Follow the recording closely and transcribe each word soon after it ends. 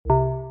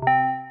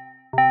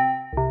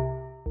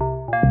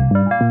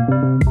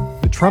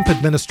Trump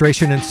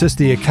administration insists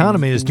the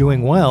economy is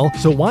doing well,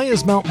 so why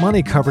is Mount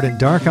Money covered in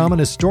dark,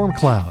 ominous storm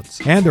clouds?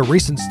 And a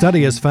recent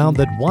study has found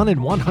that 1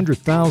 in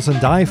 100,000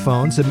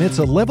 iPhones emits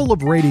a level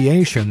of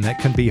radiation that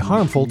can be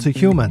harmful to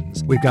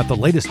humans. We've got the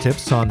latest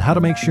tips on how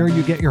to make sure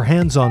you get your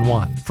hands on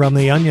one. From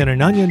The Onion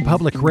and Onion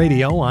Public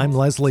Radio, I'm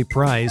Leslie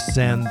Price,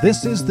 and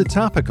this is The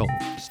Topical.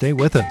 Stay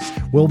with us.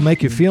 We'll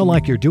make you feel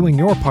like you're doing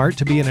your part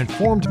to be an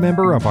informed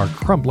member of our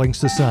crumbling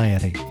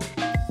society.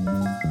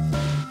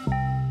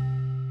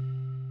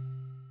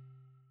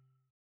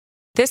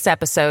 This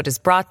episode is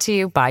brought to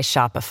you by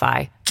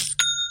Shopify.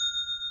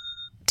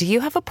 Do you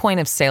have a point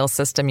of sale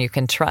system you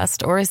can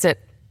trust, or is it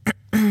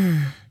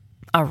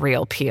a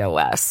real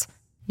POS?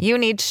 You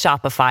need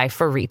Shopify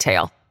for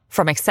retail.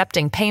 From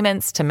accepting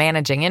payments to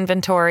managing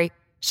inventory,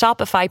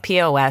 Shopify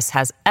POS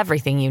has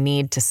everything you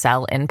need to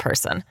sell in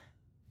person.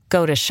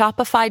 Go to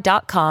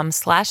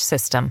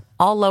shopify.com/system,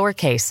 all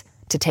lowercase,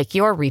 to take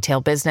your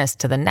retail business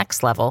to the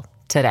next level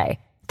today.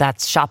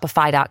 That's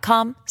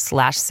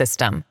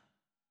shopify.com/system.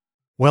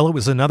 Well, it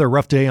was another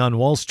rough day on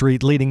Wall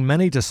Street, leading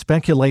many to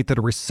speculate that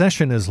a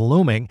recession is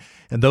looming,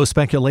 and those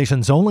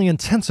speculations only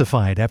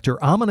intensified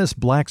after ominous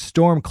black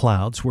storm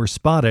clouds were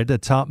spotted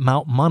atop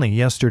Mount Money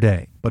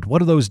yesterday. But what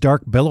do those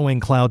dark billowing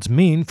clouds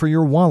mean for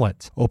your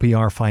wallet?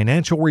 OPR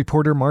financial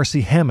reporter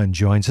Marcy Hammond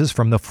joins us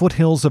from the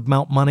foothills of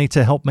Mount Money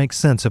to help make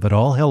sense of it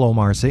all. Hello,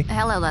 Marcy.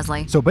 Hello,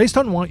 Leslie. So based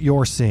on what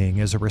you're seeing,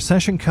 is a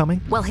recession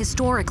coming? Well,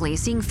 historically,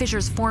 seeing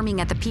fissures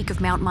forming at the peak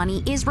of Mount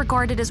Money is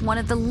regarded as one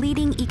of the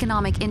leading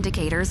economic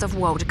indicators of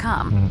woe to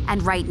come.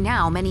 And right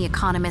now, many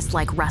economists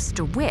like Russ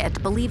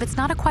DeWitt believe it's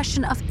not a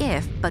question of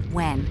if, but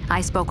when.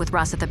 I spoke with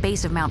Russ at the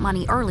base of Mount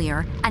Money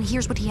earlier, and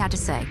here's what he had to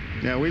say.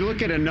 Yeah, we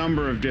look at a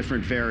number of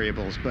different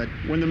variables, but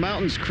when the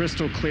mountain's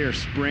crystal clear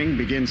spring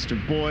begins to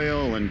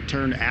boil and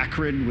turn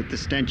acrid with the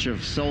stench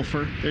of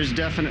sulfur, there's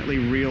definitely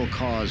real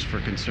cause for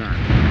concern.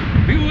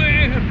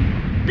 Beware!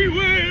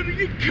 Beware,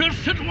 ye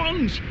cursed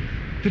ones!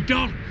 The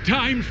dark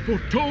times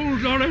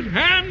foretold are at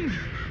hand!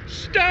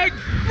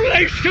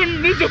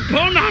 Stagflation is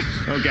upon us!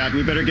 Oh God,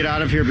 we better get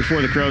out of here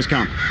before the crows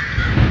come.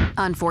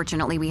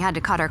 Unfortunately, we had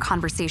to cut our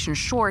conversation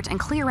short and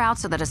clear out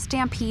so that a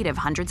stampede of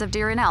hundreds of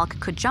deer and elk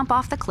could jump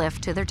off the cliff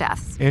to their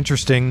deaths.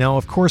 Interesting. Now,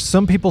 of course,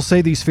 some people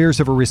say these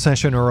fears of a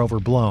recession are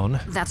overblown.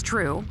 That's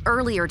true.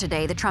 Earlier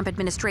today, the Trump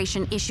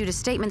administration issued a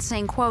statement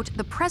saying, quote,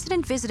 "The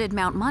president visited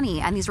Mount Money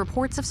and these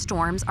reports of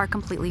storms are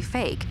completely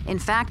fake. In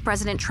fact,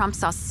 President Trump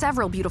saw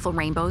several beautiful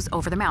rainbows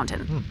over the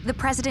mountain." The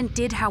president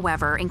did,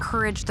 however,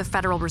 encourage the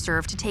Federal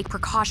Reserve to take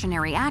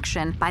precautionary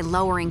action by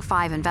lowering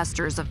 5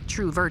 investors of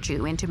true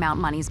virtue into Mount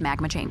Money's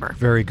magma chamber.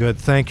 Very good.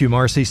 Thank you,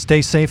 Marcy.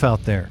 Stay safe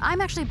out there.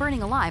 I'm actually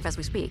burning alive as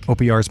we speak.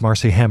 OPR's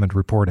Marcy Hammond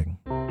reporting.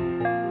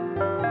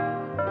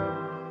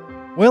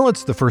 Well,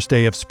 it's the first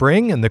day of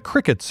spring, and the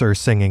crickets are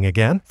singing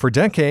again. For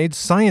decades,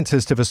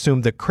 scientists have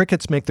assumed that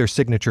crickets make their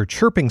signature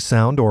chirping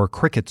sound, or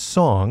cricket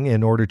song,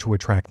 in order to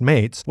attract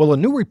mates. Well, a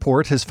new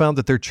report has found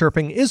that their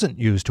chirping isn't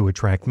used to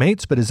attract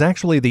mates, but is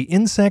actually the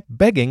insect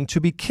begging to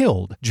be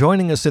killed.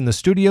 Joining us in the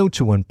studio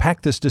to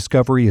unpack this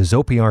discovery is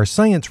OPR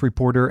science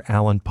reporter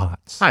Alan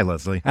Potts. Hi,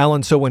 Leslie.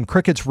 Alan, so when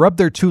crickets rub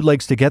their 2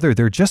 legs together,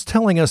 they're just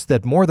telling us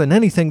that more than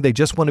anything, they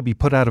just want to be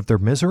put out of their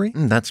misery?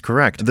 That's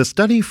correct. The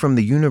study from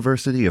the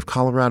University of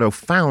Colorado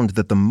found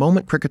that the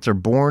moment crickets are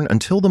born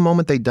until the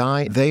moment they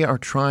die, they are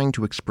trying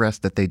to express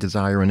that they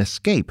desire an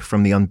escape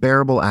from the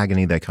unbearable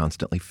agony they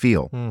constantly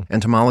feel.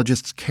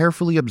 Entomologists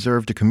carefully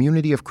observed a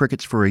community of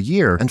crickets for a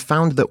year and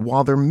found that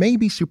while there may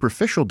be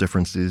superficial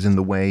differences in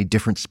the way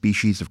different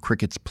species of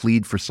crickets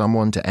plead for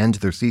someone to end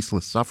their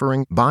ceaseless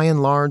suffering, by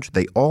and large,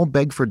 they all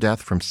beg for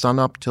death from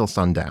sunup till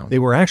sundown. They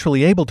were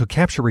actually able to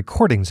capture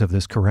recordings of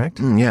this, correct?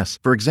 Yes.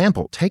 For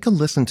example, take a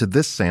listen to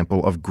this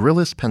sample of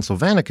Gryllus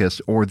pennsylvanicus,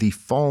 or the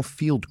fall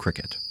field cricket.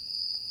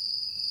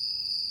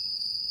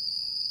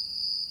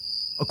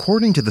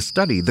 According to the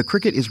study, the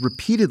cricket is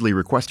repeatedly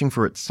requesting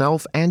for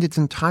itself and its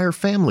entire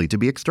family to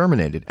be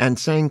exterminated and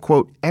saying,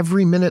 quote,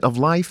 "Every minute of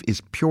life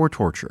is pure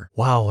torture."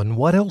 Wow, and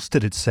what else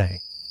did it say?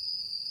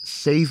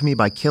 "Save me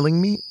by killing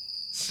me.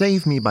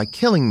 Save me by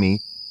killing me.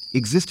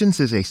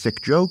 Existence is a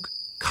sick joke.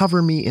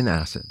 Cover me in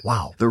acid."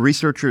 Wow. The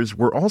researchers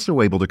were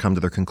also able to come to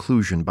their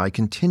conclusion by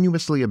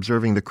continuously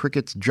observing the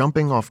crickets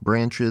jumping off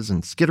branches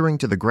and skittering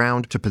to the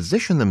ground to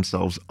position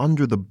themselves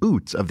under the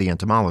boots of the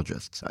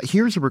entomologists.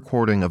 Here's a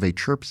recording of a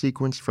chirp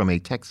sequence from a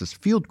Texas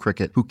field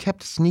cricket who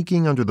kept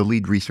sneaking under the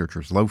lead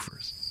researcher's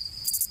loafers.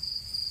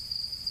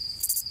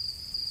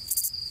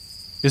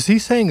 Is he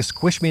saying,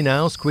 "Squish me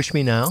now, squish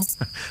me now"?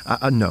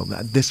 No,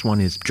 this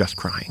one is just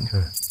crying.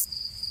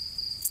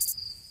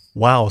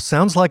 Wow,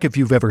 sounds like if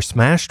you've ever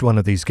smashed one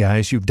of these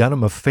guys, you've done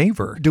them a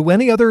favor. Do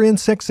any other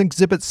insects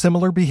exhibit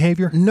similar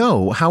behavior?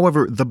 No,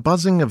 however, the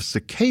buzzing of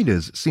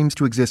cicadas seems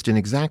to exist in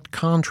exact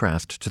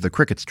contrast to the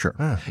cricket's chirp.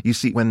 You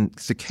see, when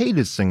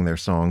cicadas sing their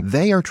song,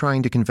 they are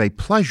trying to convey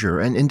pleasure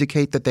and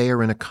indicate that they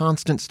are in a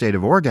constant state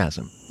of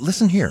orgasm.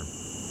 Listen here.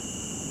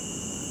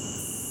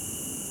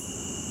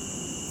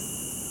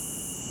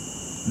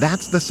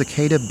 That's the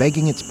cicada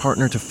begging its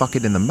partner to fuck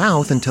it in the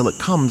mouth until it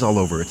comes all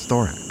over its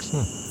thorax.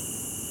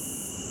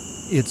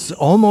 It's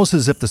almost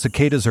as if the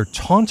cicadas are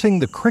taunting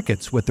the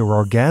crickets with their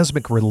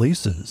orgasmic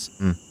releases.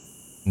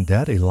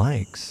 Daddy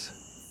likes.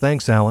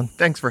 Thanks, Alan.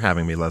 Thanks for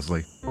having me,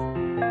 Leslie.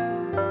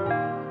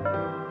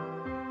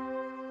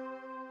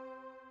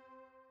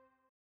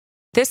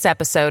 This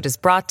episode is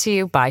brought to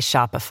you by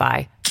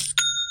Shopify.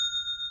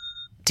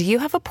 Do you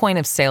have a point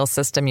of sale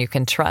system you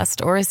can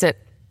trust, or is it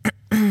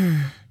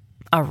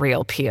a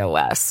real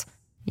POS?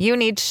 You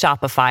need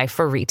Shopify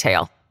for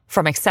retail.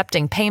 From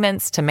accepting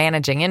payments to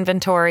managing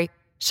inventory,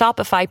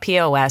 Shopify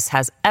POS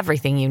has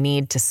everything you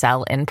need to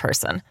sell in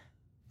person.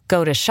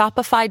 Go to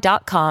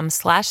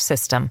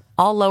shopify.com/system,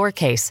 all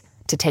lowercase,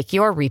 to take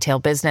your retail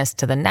business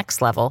to the next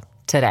level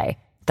today.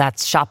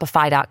 That's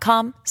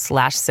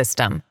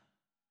shopify.com/system.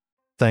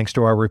 Thanks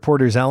to our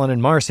reporters Alan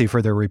and Marcy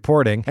for their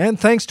reporting, and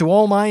thanks to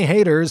all my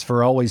haters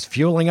for always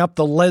fueling up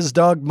the Les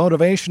Dog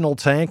motivational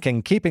tank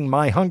and keeping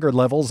my hunger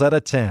levels at a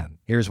 10.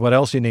 Here's what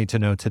else you need to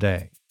know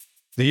today.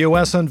 The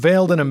U.S.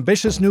 unveiled an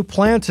ambitious new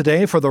plan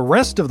today for the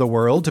rest of the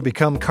world to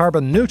become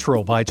carbon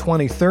neutral by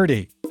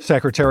 2030.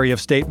 Secretary of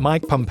State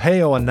Mike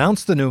Pompeo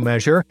announced the new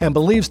measure and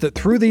believes that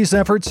through these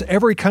efforts,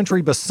 every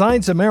country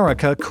besides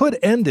America could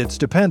end its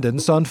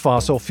dependence on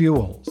fossil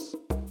fuels.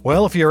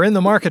 Well, if you're in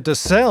the market to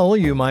sell,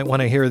 you might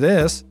want to hear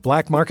this.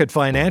 Black market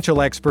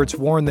financial experts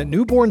warn that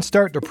newborns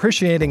start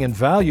depreciating in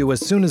value as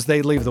soon as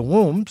they leave the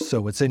womb,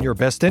 so it's in your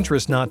best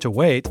interest not to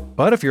wait.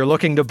 But if you're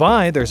looking to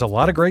buy, there's a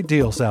lot of great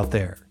deals out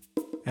there.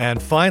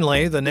 And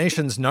finally, the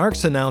nation's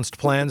narcs announced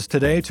plans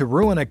today to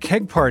ruin a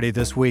keg party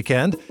this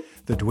weekend.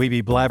 The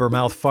dweeby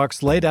blabbermouth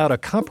fucks laid out a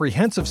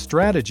comprehensive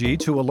strategy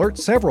to alert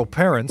several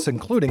parents,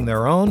 including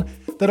their own,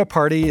 that a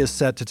party is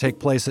set to take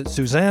place at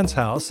Suzanne's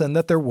house and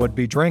that there would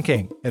be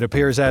drinking. It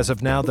appears as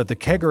of now that the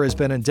kegger has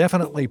been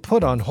indefinitely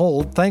put on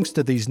hold thanks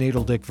to these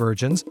needle-dick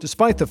virgins,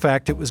 despite the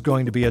fact it was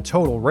going to be a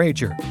total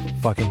rager.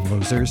 Fucking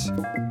losers.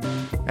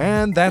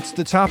 And that's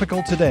the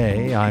Topical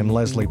today. I'm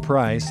Leslie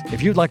Price.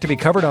 If you'd like to be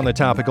covered on the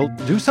Topical,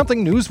 do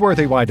something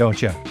newsworthy, why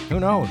don't you? Who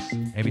knows?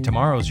 Maybe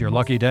tomorrow's your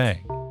lucky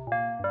day.